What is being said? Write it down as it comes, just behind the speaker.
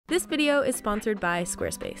This video is sponsored by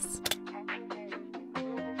Squarespace.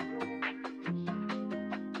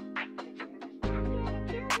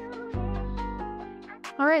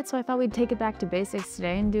 Alright, so I thought we'd take it back to basics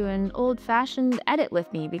today and do an old-fashioned edit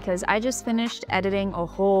with me because I just finished editing a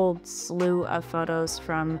whole slew of photos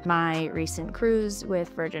from my recent cruise with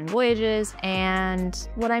Virgin Voyages, and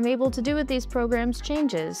what I'm able to do with these programs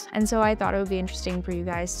changes. And so I thought it would be interesting for you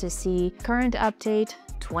guys to see current update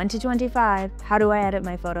 2025. How do I edit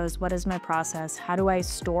my photos? What is my process? How do I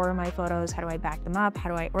store my photos? How do I back them up?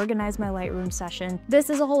 How do I organize my Lightroom session?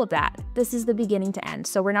 This is a whole of that. This is the beginning to end.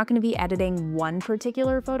 So we're not going to be editing one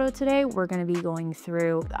particular photo today. We're going to be going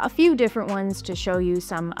through a few different ones to show you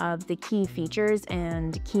some of the key features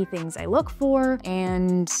and key things I look for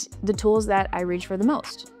and the tools that I reach for the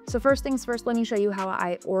most. So first things first, let me show you how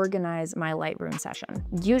I organize my Lightroom session.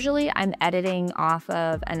 Usually I'm editing off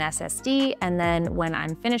of an SSD, and then when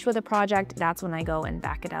I'm finished with a project, that's when I go and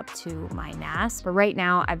back it up to my NAS. But right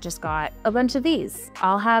now I've just got a bunch of these.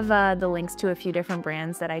 I'll have the links to a few different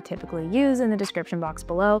brands that I typically use in the description box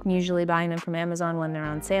below. I'm usually buying them from Amazon when they're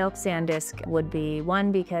on sale. SanDisk would be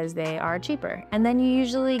one because they are cheaper. And then you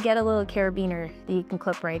usually get a little carabiner that you can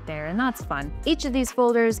clip right there, and that's fun. Each of these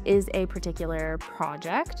folders is a particular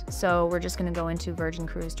project. So we're just gonna go into Virgin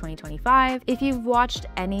Cruise 2025. If you've watched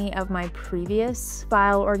any of my previous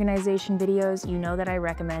file organization videos, you know that I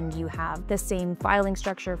recommend you have the same filing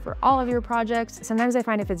structure for all of your projects. Sometimes I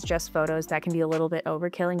find if it's just photos, that can be a little bit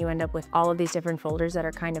overkill and you end up with all of these different folders that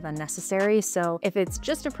are kind of unnecessary. So if it's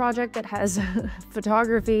just a project that has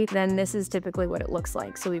photography, then this is typically what it looks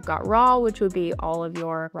like. So we've got RAW, which would be all of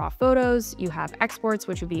your raw photos. You have exports,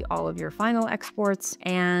 which would be all of your final exports.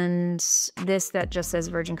 And this that just says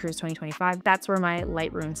Virgin Cruise 2025, that's where my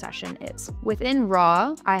Lightroom session is. Within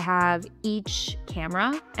RAW, I have each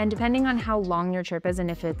camera, and depending on how long your trip is and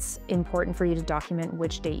if it's important for you to document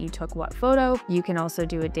which date you took what photo, you can also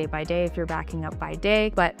do it day by day if you're backing up by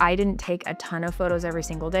day. But I didn't take a ton of photos every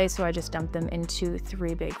single day, so I just dumped them into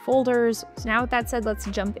 3 big folders. So now with that said, let's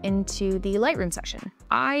jump into the Lightroom session.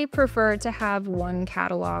 I prefer to have 1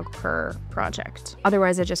 catalog per project.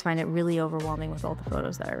 Otherwise, I just find it really overwhelming with all the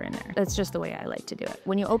photos that are in there. That's just the way I like to do it.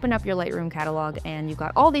 When you open up your Lightroom catalog and you've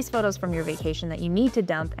got all these photos from your vacation that you need to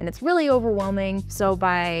dump, and it's really overwhelming. So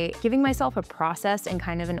by giving myself a process and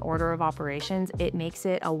kind of an order of operations, it makes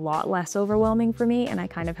it a lot less overwhelming for me. And I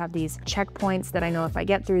kind of have these checkpoints that I know if I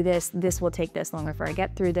get through this, this will take this long. If I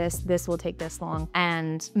get through this, this will take this long.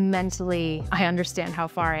 And mentally, I understand how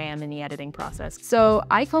far I am in the editing process. So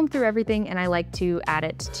I comb through everything and I like to add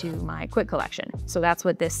it to my quick collection. So that's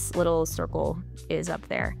what this little circle is up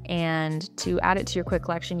there. And to add it to your quick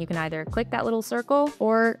collection, you can either click that little circle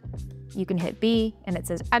or you can hit B and it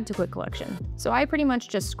says add to quick collection. So I pretty much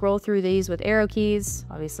just scroll through these with arrow keys.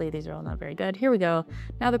 Obviously these are all not very good. Here we go.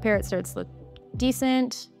 Now the parrot starts to look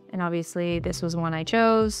decent. And obviously this was one I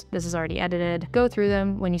chose. This is already edited. Go through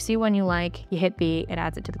them. When you see one you like, you hit B, it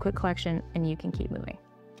adds it to the quick collection and you can keep moving.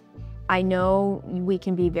 I know we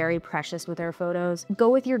can be very precious with our photos. Go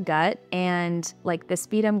with your gut, and like the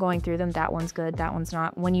speed I'm going through them, that one's good, that one's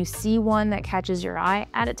not. When you see one that catches your eye,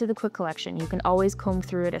 add it to the quick collection. You can always comb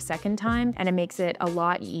through it a second time, and it makes it a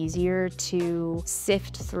lot easier to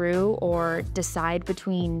sift through or decide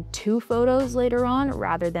between 2 photos later on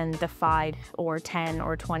rather than the 5 or 10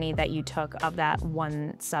 or 20 that you took of that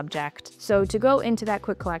one subject. So to go into that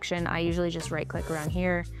quick collection, I usually just right click around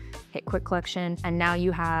here, hit quick collection, and now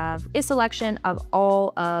you have a selection of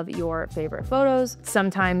all of your favorite photos.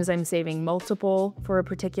 Sometimes I'm saving multiple for a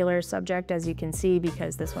particular subject, as you can see,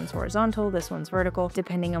 because this one's horizontal, this one's vertical,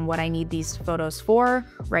 depending on what I need these photos for.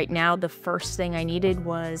 Right now, the first thing I needed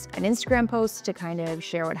was an Instagram post to kind of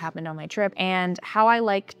share what happened on my trip. And how I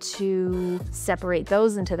like to separate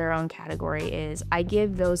those into their own category is I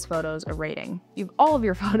give those photos a rating. You have all of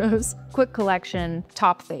your photos, quick collection,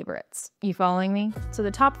 top favorites. You following me? So the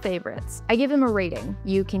top favorites, I give them a rating.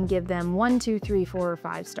 You can give them 1, 2, 3, 4, or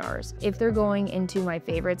 5 stars. If they're going into my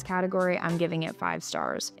favorites category, I'm giving it 5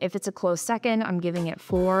 stars. If it's a close second, I'm giving it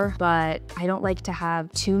 4, but I don't like to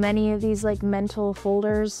have too many of these like mental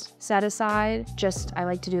folders set aside. Just, I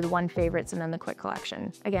like to do the 1 favorites and then the quick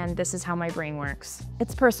collection. Again, this is how my brain works.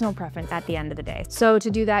 It's personal preference at the end of the day. So to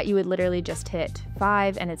do that, you would literally just hit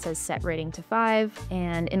 5 and it says set rating to 5.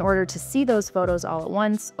 And in order to see those photos all at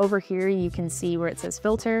once, over here you can see where it says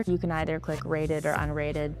filter. you can either click rated or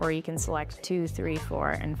unrated, or you can select 2, 3, 4,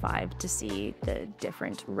 and 5 to see the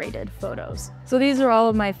different rated photos. So these are all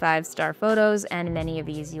of my 5-star photos, and many of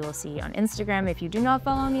these you will see on Instagram. If you do not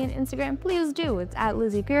follow me on Instagram, please do. It's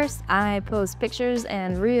 @LizziePeirce. I post pictures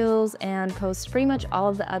and reels and post pretty much all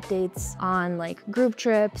of the updates on like group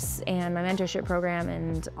trips and my mentorship program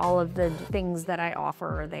and all of the things that I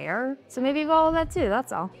offer there. So maybe follow that too,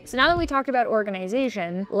 that's all. So now that we talked about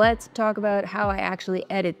organization, let's talk about how I actually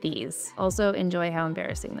edit these. Also enjoy how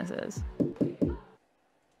embarrassing this is.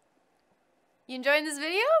 You enjoying this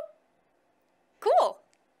video? Cool.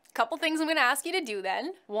 Couple things I'm gonna ask you to do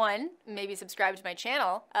then. 1, maybe subscribe to my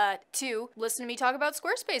channel. 2, listen to me talk about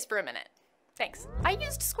Squarespace for a minute. Thanks. I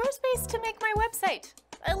used Squarespace to make my website.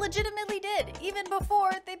 I legitimately did, even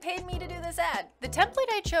before they paid me to do this ad. The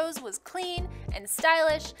template I chose was clean and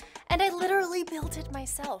stylish, and I literally built it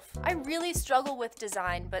myself. I really struggle with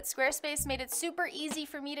design, but Squarespace made it super easy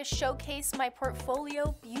for me to showcase my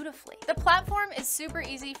portfolio beautifully. The platform is super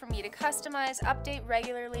easy for me to customize, update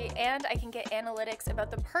regularly, and I can get analytics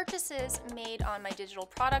about the purchases made on my digital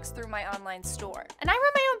products through my online store. And I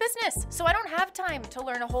run my own business, so I don't have time to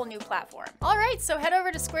learn a whole new platform. All right, so head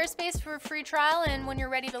over to Squarespace for a free trial, and when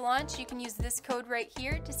you're ready to launch, you can use this code right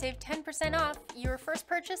here to save 10% off your first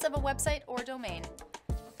purchase of a website or domain.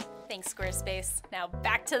 Thanks, Squarespace. Now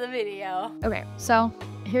back to the video. Okay, so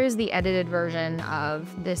here's the edited version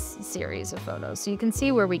of this series of photos. So you can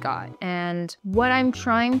see where we got. And what I'm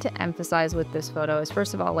trying to emphasize with this photo is,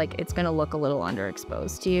 first of all, like, it's gonna look a little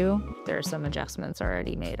underexposed to you. There are some adjustments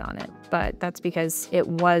already made on it, but that's because it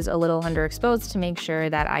was a little underexposed to make sure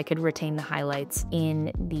that I could retain the highlights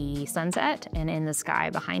in the sunset and in the sky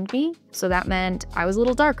behind me. So that meant I was a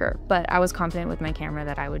little darker, but I was confident with my camera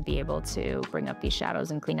that I would be able to bring up these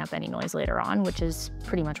shadows and clean up any noise later on, which is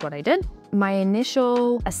pretty much what I did. My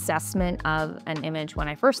initial assessment of an image when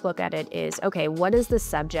I first look at it is, okay, what is the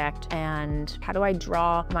subject and how do I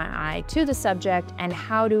draw my eye to the subject, and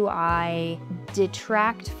how do I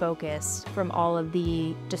detract focus from all of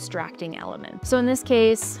the distracting elements? So in this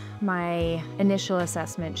case, my initial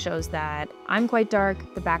assessment shows that I'm quite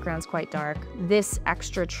dark, the background's quite dark. This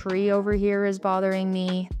extra tree over here is bothering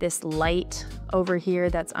me. This light over here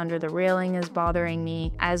that's under the railing is bothering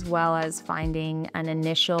me, as well as finding an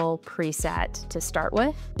initial preset to start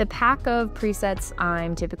with. The pack of presets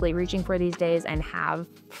I'm typically reaching for these days and have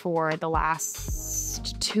for the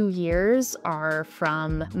last 2 years are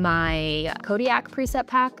from my Kodiak preset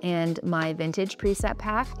pack and my vintage preset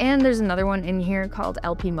pack. And there's another one in here called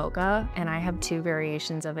LP Mocha, and I have 2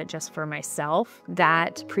 variations of it just for myself.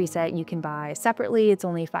 That preset you can buy separately. It's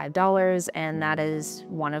only $5, and that is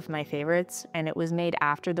one of my favorites. And it was made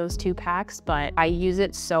after those 2 packs, but I use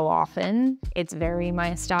it so often. It's very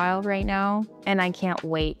my style right now, and I can't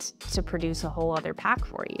wait to produce a whole other pack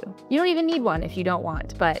for you. You don't even need one if you don't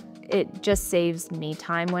want, but it just saves me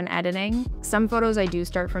time when editing. Some photos I do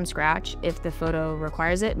start from scratch if the photo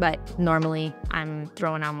requires it, but normally I'm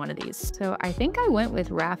throwing on one of these. So I think I went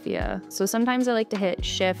with raffia. So sometimes I like to hit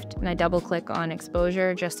shift and I double click on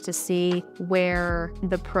exposure just to see where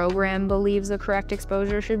the program believes the correct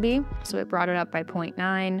exposure should be. So it brought it up by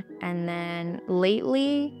 0.9. And then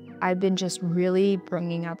lately, I've been just really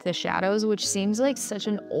bringing up the shadows, which seems like such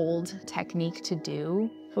an old technique to do.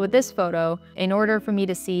 But with this photo, in order for me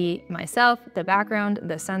to see myself, the background,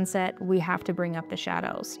 the sunset, we have to bring up the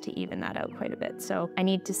shadows to even that out quite a bit. So I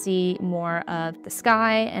need to see more of the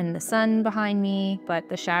sky and the sun behind me, but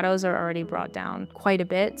the shadows are already brought down quite a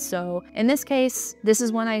bit. So in this case, this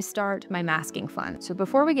is when I start my masking fun. So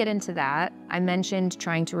before we get into that, I mentioned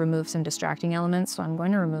trying to remove some distracting elements. So I'm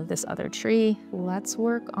going to remove this other tree. Let's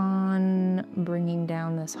work on bringing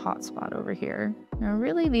down this hotspot over here. Now,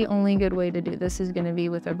 really the only good way to do this is going to be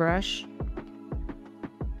with a brush.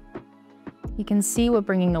 You can see what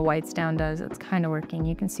bringing the whites down does. It's kind of working.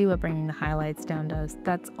 You can see what bringing the highlights down does.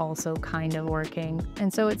 That's also kind of working.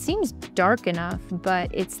 And so it seems dark enough,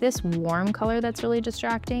 but it's this warm color that's really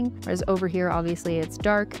distracting. Whereas over here, obviously it's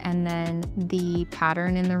dark, and then the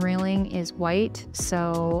pattern in the railing is white.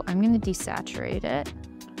 So I'm going to desaturate it.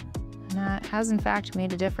 And that has in fact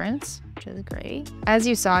made a difference, which is great. As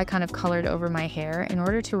you saw, I kind of colored over my hair in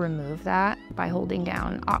order to remove that by holding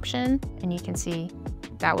down Option, and you can see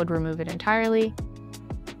that would remove it entirely.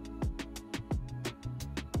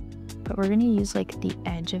 But we're gonna use like the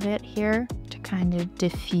edge of it here to kind of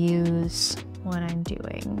diffuse what I'm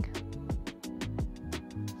doing.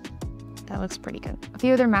 That looks pretty good. A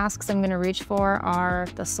few other masks I'm gonna reach for are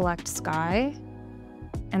the Select Sky.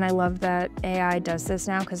 And I love that AI does this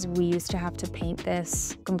now because we used to have to paint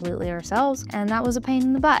this completely ourselves, and that was a pain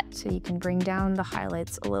in the butt. So you can bring down the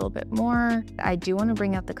highlights a little bit more. I do want to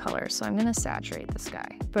bring out the color, so I'm gonna saturate the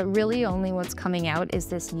sky. But really only what's coming out is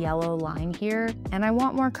this yellow line here, and I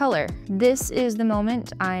want more color. This is the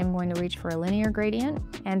moment I'm going to reach for a linear gradient.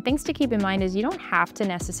 And things to keep in mind is you don't have to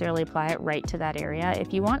necessarily apply it right to that area.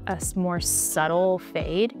 If you want a more subtle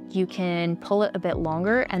fade, you can pull it a bit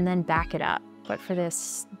longer and then back it up. But for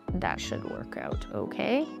this, that should work out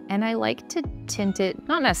okay. And I like to tint it,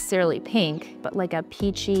 not necessarily pink, but like a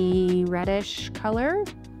peachy reddish color.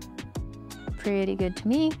 Pretty good to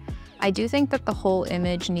me. I do think that the whole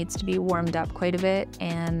image needs to be warmed up quite a bit,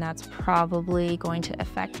 and that's probably going to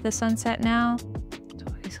affect the sunset now. So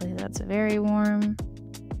obviously that's very warm.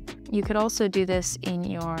 You could also do this in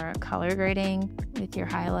your color grading with your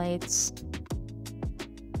highlights.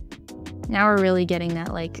 Now we're really getting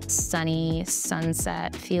that like sunny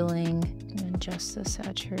sunset feeling. And adjust the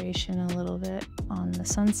saturation a little bit on the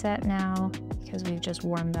sunset now because we've just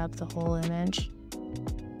warmed up the whole image.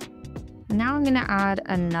 Now I'm gonna add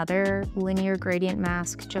another linear gradient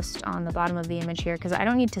mask just on the bottom of the image here because I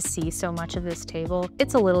don't need to see so much of this table.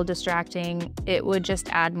 It's a little distracting. It would just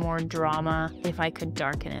add more drama if I could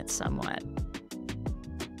darken it somewhat.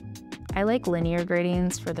 I like linear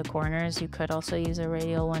gradients for the corners. You could also use a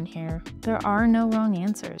radial one here. There are no wrong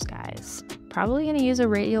answers, guys. Probably gonna use a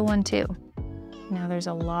radial one too. Now there's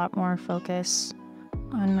a lot more focus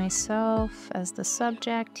on myself as the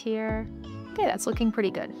subject here. Okay, that's looking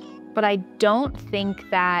pretty good. But I don't think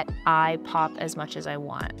that I pop as much as I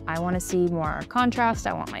want. I want to see more contrast.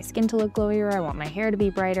 I want my skin to look glowier. I want my hair to be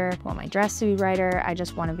brighter. I want my dress to be brighter. I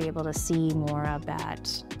just want to be able to see more of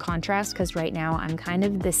that contrast because right now I'm kind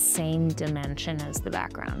of the same dimension as the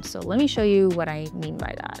background. So let me show you what I mean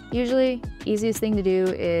by that. Usually, easiest thing to do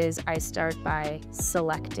is I start by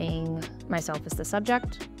selecting myself as the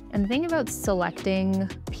subject. And the thing about selecting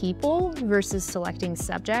people versus selecting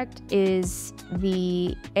subject is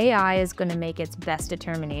the AI is going to make its best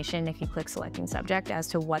determination if you click selecting subject as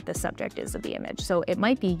to what the subject is of the image. So it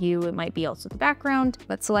might be you, it might be also the background,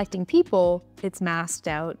 but selecting people, it's masked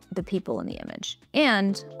out the people in the image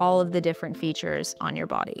and all of the different features on your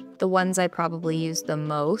body. The ones I probably use the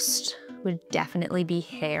most would definitely be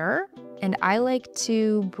hair. And I like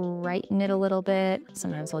to brighten it a little bit.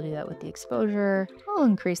 Sometimes I'll do that with the exposure. I'll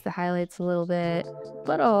increase the highlights a little bit,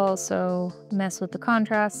 but I'll also mess with the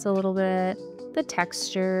contrast a little bit. The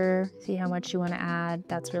texture, see how much you want to add.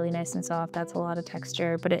 That's really nice and soft. That's a lot of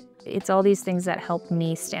texture, but it's all these things that help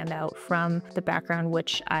me stand out from the background,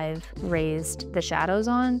 which I've raised the shadows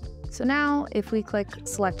on. So now if we click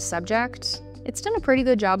select subject, it's done a pretty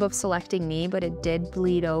good job of selecting me, but it did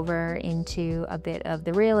bleed over into a bit of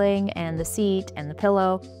the railing and the seat and the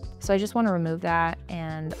pillow. So I just want to remove that,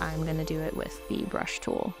 and I'm going to do it with the brush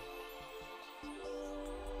tool.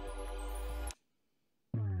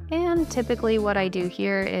 And typically what I do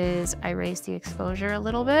here is I raise the exposure a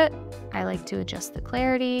little bit. I like to adjust the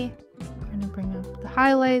clarity. We're going to bring up the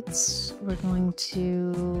highlights. We're going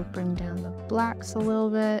to bring down the blacks a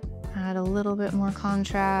little bit, add a little bit more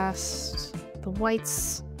contrast. The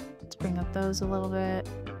whites, let's bring up those a little bit.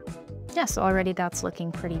 Yes, already that's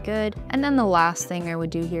looking pretty good. And then the last thing I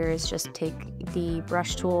would do here is just take the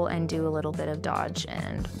brush tool and do a little bit of dodge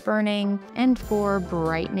and burning. And for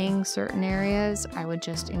brightening certain areas, I would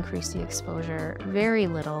just increase the exposure very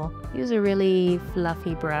little. Use a really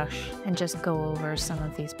fluffy brush and just go over some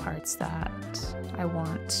of these parts that I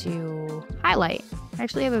want to highlight. I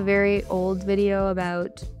actually have a very old video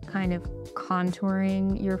about kind of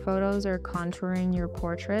contouring your photos or contouring your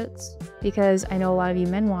portraits, because I know a lot of you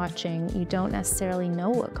men watching, you don't necessarily know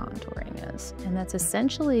what contouring is, and that's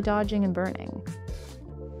essentially dodging and burning.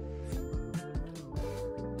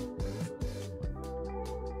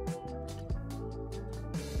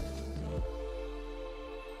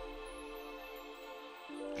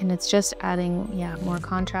 And it's just adding, more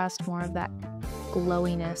contrast, more of that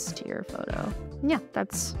glowiness to your photo. Yeah,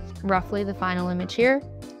 that's roughly the final image here.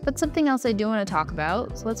 But something else I do want to talk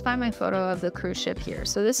about, so let's find my photo of the cruise ship here.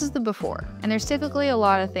 So this is the before, and there's typically a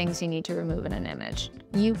lot of things you need to remove in an image.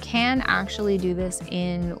 You can actually do this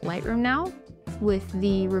in Lightroom now with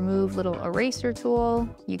the remove little eraser tool.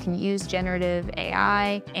 You can use generative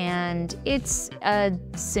AI, and it's a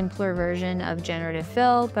simpler version of generative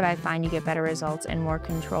fill, but I find you get better results and more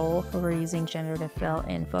control over using generative fill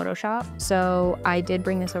in Photoshop. So I did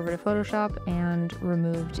bring this over to Photoshop and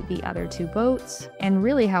removed the other two boats. And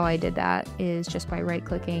really how I did that is just by right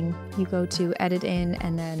clicking, you go to edit in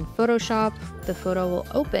and then Photoshop, the photo will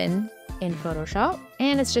open, in Photoshop.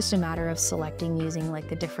 And it's just a matter of selecting using like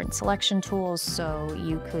the different selection tools. So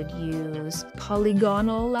you could use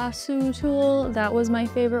polygonal lasso tool. That was my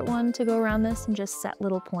favorite one to go around this and just set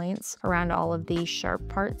little points around all of the sharp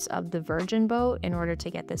parts of the virgin boat in order to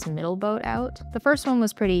get this middle boat out. The first one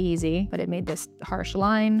was pretty easy, but it made this harsh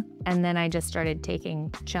line. And then I just started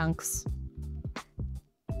taking chunks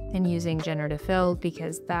and using generative fill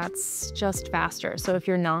because that's just faster. So if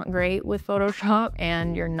you're not great with Photoshop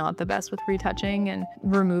and you're not the best with retouching and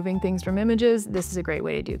removing things from images, this is a great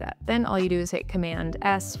way to do that. Then all you do is hit Command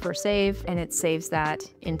S for save, and it saves that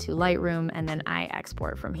into Lightroom, and then I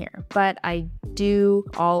export from here. But I do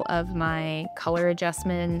all of my color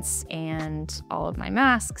adjustments and all of my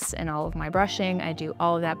masks and all of my brushing. I do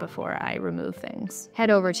all of that before I remove things. Head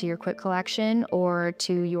over to your quick collection or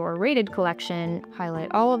to your rated collection,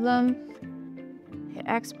 highlight all of them, hit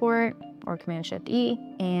export or Command-Shift-E,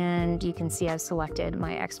 and you can see I've selected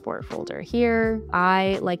my export folder here.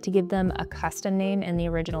 I like to give them a custom name and the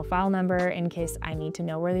original file number in case I need to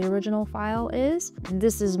know where the original file is.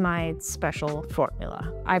 This is my special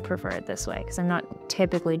formula. I prefer it this way because I'm not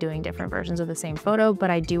typically doing different versions of the same photo, but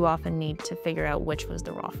I do often need to figure out which was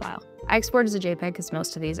the raw file. I export as a JPEG because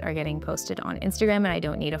most of these are getting posted on Instagram and I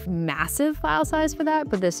don't need a massive file size for that,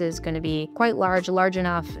 but this is going to be quite large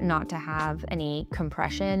enough not to have any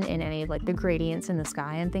compression in any of like the gradients in the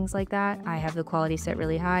sky and things like that. I have the quality set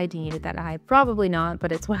really high. Do you need it that high? Probably not,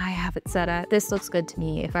 but it's what I have it set at. This looks good to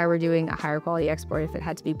me. If I were doing a higher quality export, if it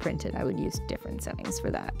had to be printed, I would use different settings for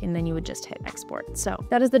that. And then you would just hit export. So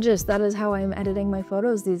that is the gist. That is how I'm editing my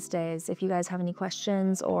photos these days. If you guys have any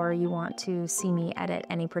questions or you want to see me edit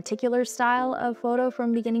any particular style of photo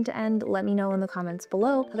from beginning to end, let me know in the comments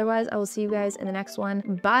below. Otherwise, I will see you guys in the next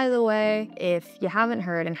one. By the way, if you haven't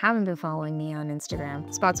heard and haven't been following me on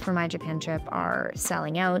Instagram, spots for my Japan trip are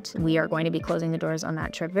selling out. We are going to be closing the doors on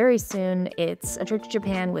that trip very soon. It's a trip to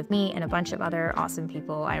Japan with me and a bunch of other awesome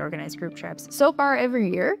people. I organize group trips so far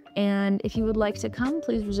every year. And if you would like to come,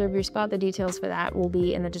 please reserve your spot. The details for that will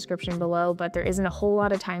be in the description below, but there isn't a whole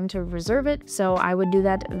lot of time to reserve it. So I would do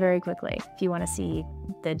that very quickly. If you want to see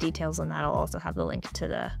the details on that, I'll also have the link to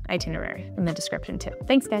the itinerary in the description too.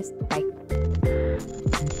 Thanks guys, bye.